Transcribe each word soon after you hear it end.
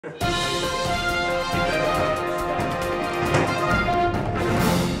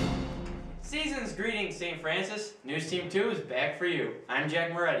Season's greetings, St. Francis. News Team 2 is back for you. I'm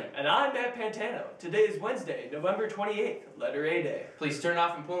Jack Moretti. And I'm Matt Pantano. Today is Wednesday, November 28th, letter A day. Please turn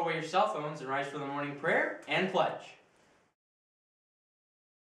off and put away your cell phones and rise for the morning prayer and pledge.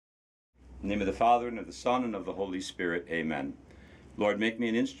 In the name of the Father, and of the Son, and of the Holy Spirit, amen. Lord, make me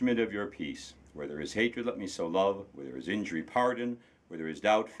an instrument of your peace. Where there is hatred, let me sow love. Where there is injury, pardon. Where there is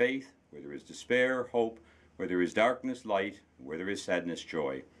doubt, faith. Where there is despair, hope. Where there is darkness, light. Where there is sadness,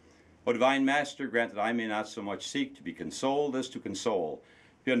 joy. O divine Master, grant that I may not so much seek to be consoled as to console,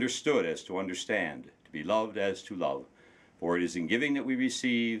 to be understood as to understand, to be loved as to love. For it is in giving that we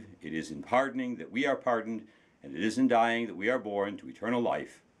receive, it is in pardoning that we are pardoned, and it is in dying that we are born to eternal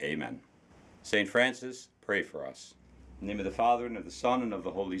life. Amen. St. Francis, pray for us. In the name of the Father, and of the Son, and of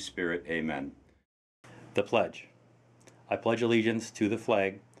the Holy Spirit. Amen. The Pledge. I pledge allegiance to the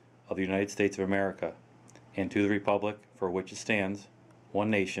flag of the United States of America and to the republic for which it stands, one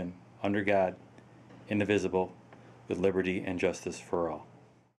nation, under God, indivisible, with liberty and justice for all.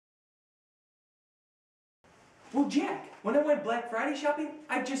 Well, Jack, when I went Black Friday shopping,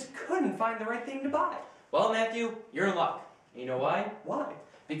 I just couldn't find the right thing to buy. Well, Matthew, you're in luck. You know why? Why?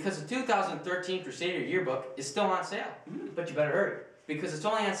 Because the 2013 Crusader Yearbook is still on sale. But you better hurry, because it's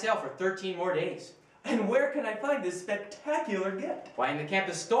only on sale for 13 more days. And where can I find this spectacular gift? Why, in the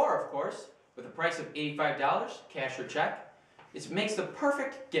campus store, of course, with a price of $85, cash or check. It makes the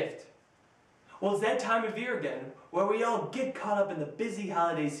perfect gift. Well, it's that time of year again, where we all get caught up in the busy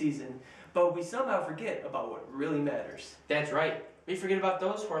holiday season, but we somehow forget about what really matters. That's right. We forget about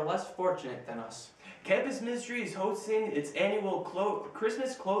those who are less fortunate than us. Campus Ministry is hosting its annual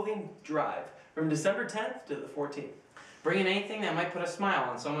Christmas clothing drive from December 10th to the 14th. Bring in anything that might put a smile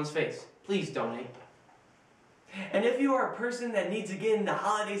on someone's face. Please donate. And if you are a person that needs to get in the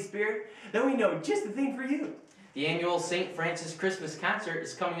holiday spirit, then we know just the thing for you. The annual St. Francis Christmas concert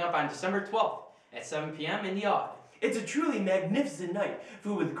is coming up on December 12th at 7 p.m. in the Aud. It's a truly magnificent night,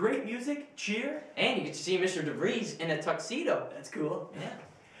 filled with great music, cheer, and you get to see Mr. DeVries in a tuxedo. That's cool. Yeah.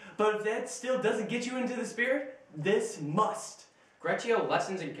 But if that still doesn't get you into the spirit, this must. Greccio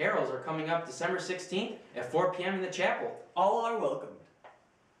lessons and carols are coming up December 16th at 4 p.m. in the chapel. All are welcomed.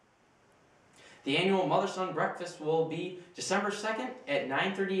 The annual Mother-Son Breakfast will be December 2nd at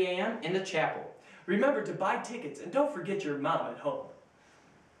 9:30 a.m. in the chapel. Remember to buy tickets and don't forget your mom at home.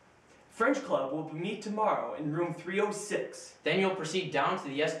 French Club will meet tomorrow in room 306. Then you'll proceed down to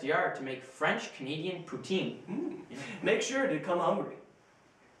the SDR to make French-Canadian poutine. Make sure to come hungry.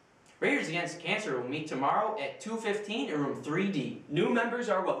 Raiders Against Cancer will meet tomorrow at 2:15 in room 3D. New members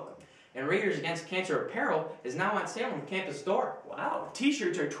are welcome. And Raiders Against Cancer apparel is now on sale in the campus store. Wow,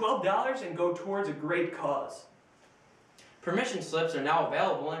 t-shirts are $12 and go towards a great cause. Permission slips are now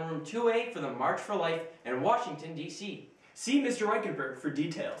available in room 2A for the March for Life in Washington, D.C. See Mr. Reichenberg for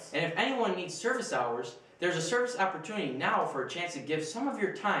details. And if anyone needs service hours, there's a service opportunity now for a chance to give some of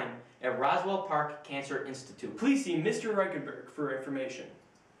your time at Roswell Park Cancer Institute. Please see Mr. Reichenberg for information.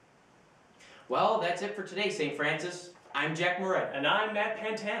 Well, that's it for today, St. Francis. I'm Jack Moretti. And I'm Matt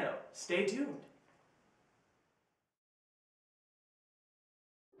Pantano. Stay tuned.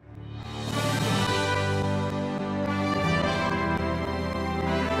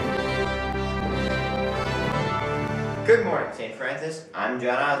 Good morning, St. Francis. I'm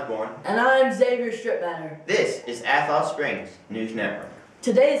John Osborne. And I'm Xavier Stripmatter. This is Athol Springs News Network.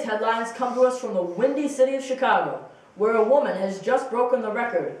 Today's headlines come to us from the windy city of Chicago, where a woman has just broken the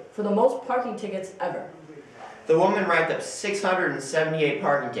record for the most parking tickets ever. The woman racked up 678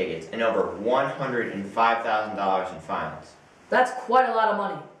 parking tickets and over $105,000 in fines. That's quite a lot of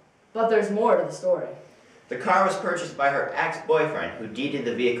money, but there's more to the story. The car was purchased by her ex-boyfriend, who deeded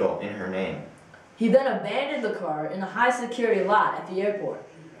the vehicle in her name. He then abandoned the car in a high-security lot at the airport.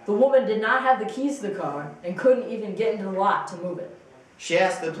 The woman did not have the keys to the car and couldn't even get into the lot to move it. She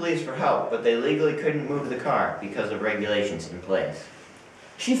asked the police for help, but they legally couldn't move the car because of regulations in place.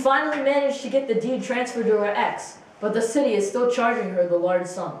 She finally managed to get the deed transferred to her ex, but the city is still charging her the large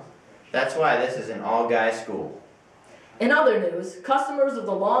sum. That's why this is an all-guys school. In other news, customers of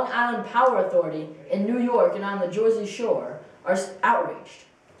the Long Island Power Authority in New York and on the Jersey Shore are outraged.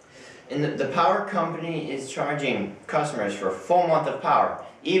 And the power company is charging customers for a full month of power,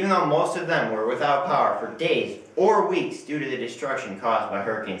 even though most of them were without power for days or weeks due to the destruction caused by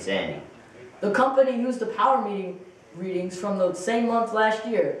Hurricane Sandy. The company used the power readings from the same month last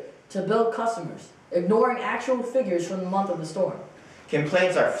year to bill customers, ignoring actual figures from the month of the storm.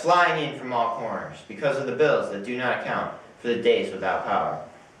 Complaints are flying in from all corners because of the bills that do not account for the days without power.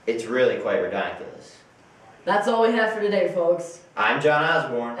 It's really quite ridiculous. That's all we have for today, folks. I'm John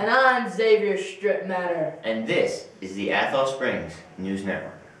Osborne, And I'm Xavier Stripmatter. and this is the Athol Springs News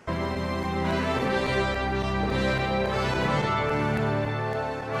Network.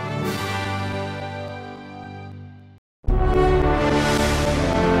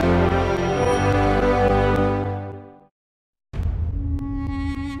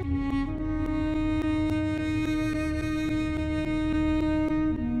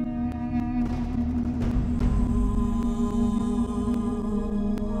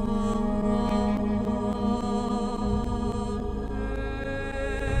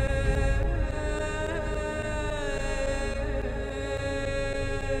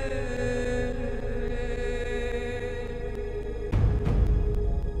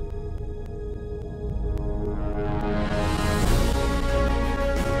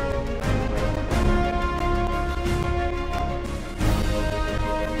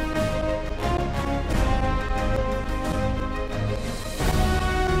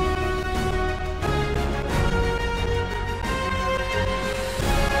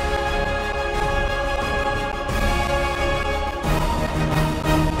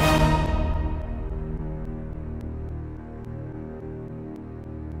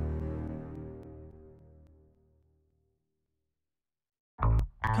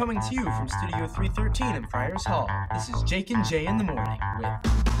 Coming to you from Studio 313 in Friars Hall, this is Jake and Jay in the Morning with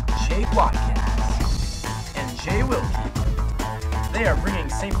Jake Watkins and Jay Wilkie. They are bringing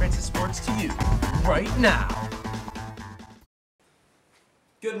St. Francis sports to you right now.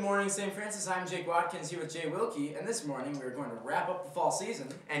 Good morning, St. Francis. I'm Jake Watkins here with Jay Wilkie, and this morning we're going to wrap up the fall season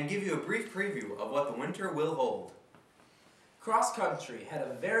and give you a brief preview of what the winter will hold. Cross country had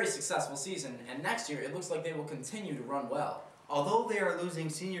a very successful season, and next year it looks like they will continue to run well. Although they are losing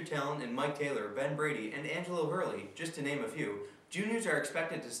senior talent in Mike Taylor, Ben Brady, and Angelo Hurley, just to name a few, juniors are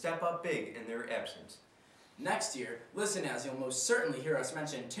expected to step up big in their absence. Next year, listen as you'll most certainly hear us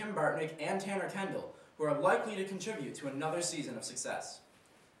mention Tim Bartnick and Tanner Kendall, who are likely to contribute to another season of success.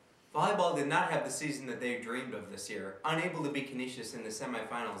 Volleyball did not have the season that they dreamed of this year, unable to beat Canisius in the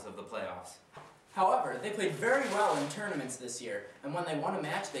semifinals of the playoffs. However, they played very well in tournaments this year, and when they won a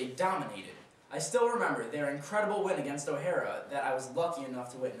match, they dominated. I still remember their incredible win against O'Hara that I was lucky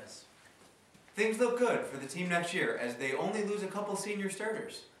enough to witness. Things look good for the team next year as they only lose a couple senior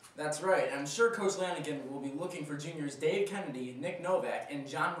starters. That's right, and I'm sure Coach Lanigan will be looking for juniors Dave Kennedy, Nick Novak, and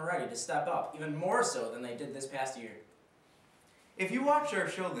John Moretti to step up, even more so than they did this past year. If you watched our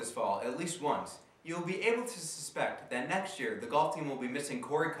show this fall at least once, you'll be able to suspect that next year the golf team will be missing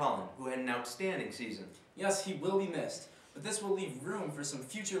Corey Cullen, who had an outstanding season. Yes, he will be missed, but this will leave room for some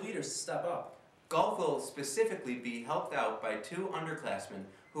future leaders to step up. Golf will specifically be helped out by two underclassmen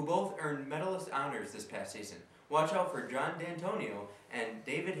who both earned medalist honors this past season. Watch out for John D'Antonio and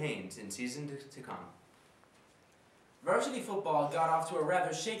David Haynes in season to come. Varsity football got off to a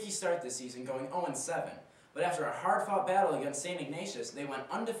rather shaky start this season, going 0-7. But after a hard-fought battle against St. Ignatius, they went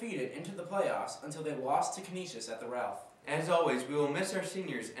undefeated into the playoffs until they lost to Canisius at the Ralph. As always, we will miss our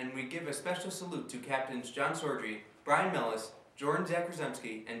seniors, and we give a special salute to captains John Sordry, Brian Mellis, Jordan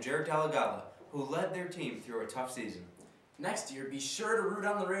Zakrzemski, and Jared Dalagala, who led their team through a tough season. Next year, be sure to root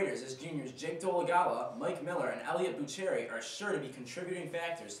on the Raiders as juniors Jake Dolagala, Mike Miller, and Elliot Bucheri are sure to be contributing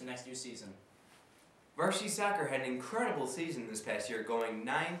factors to next year's season. Varsity soccer had an incredible season this past year, going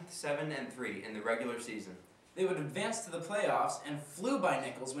 9-7-3 in the regular season. They would advance to the playoffs and flew by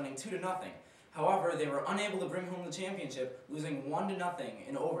Nichols, winning 2-0. However, they were unable to bring home the championship, losing 1-0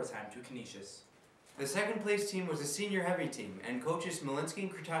 in overtime to Canisius. The second place team was a senior heavy team, and coaches Smolinski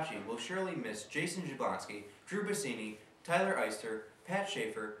and Kritachi will surely miss Jason Jablonski, Drew Bassini, Tyler Eister, Pat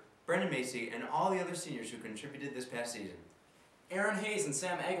Schaefer, Brendan Macy, and all the other seniors who contributed this past season. Aaron Hayes and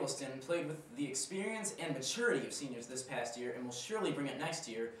Sam Eggleston played with the experience and maturity of seniors this past year and will surely bring it next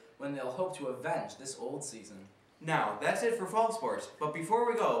year when they'll hope to avenge this old season. Now, that's it for fall sports, but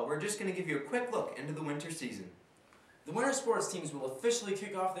before we go, we're just going to give you a quick look into the winter season. The winter sports teams will officially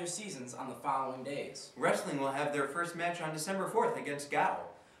kick off their seasons on the following days. Wrestling will have their first match on December 4th against Gow.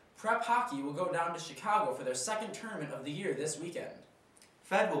 Prep hockey will go down to Chicago for their second tournament of the year this weekend.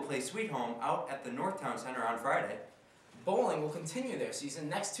 Fed will play Sweet Home out at the Northtown Center on Friday. Bowling will continue their season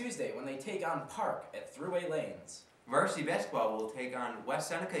next Tuesday when they take on Park at Thruway Lanes. Varsity basketball will take on West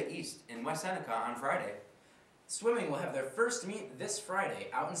Seneca East in West Seneca on Friday. Swimming will have their first meet this Friday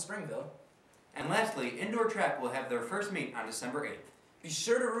out in Springville. And lastly, indoor track will have their first meet on December 8th. Be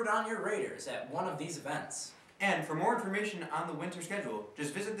sure to root on your Raiders at one of these events. And for more information on the winter schedule,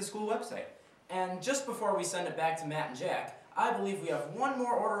 just visit the school website. And just before we send it back to Matt and Jack, I believe we have one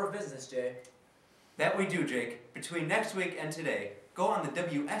more order of business, Jay. That we do, Jake. Between next week and today, go on the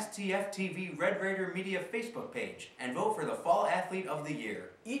Wstf-Tv Red Raider Media Facebook page and vote for the Fall Athlete of the Year.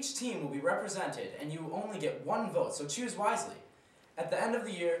 Each team will be represented, and you will only get one vote, so choose wisely. At the end of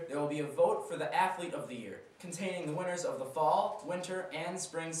the year, there will be a vote for the Athlete of the Year, containing the winners of the fall, winter, and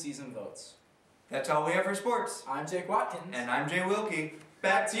spring season votes. That's all we have for sports. I'm Jake Watkins. And I'm Jay Wilkie.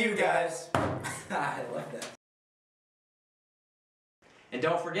 Back to you guys. I love that. And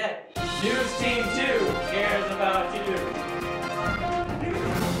don't forget, News Team 2 cares about you.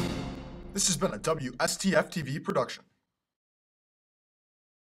 This has been a WSTF-TV production.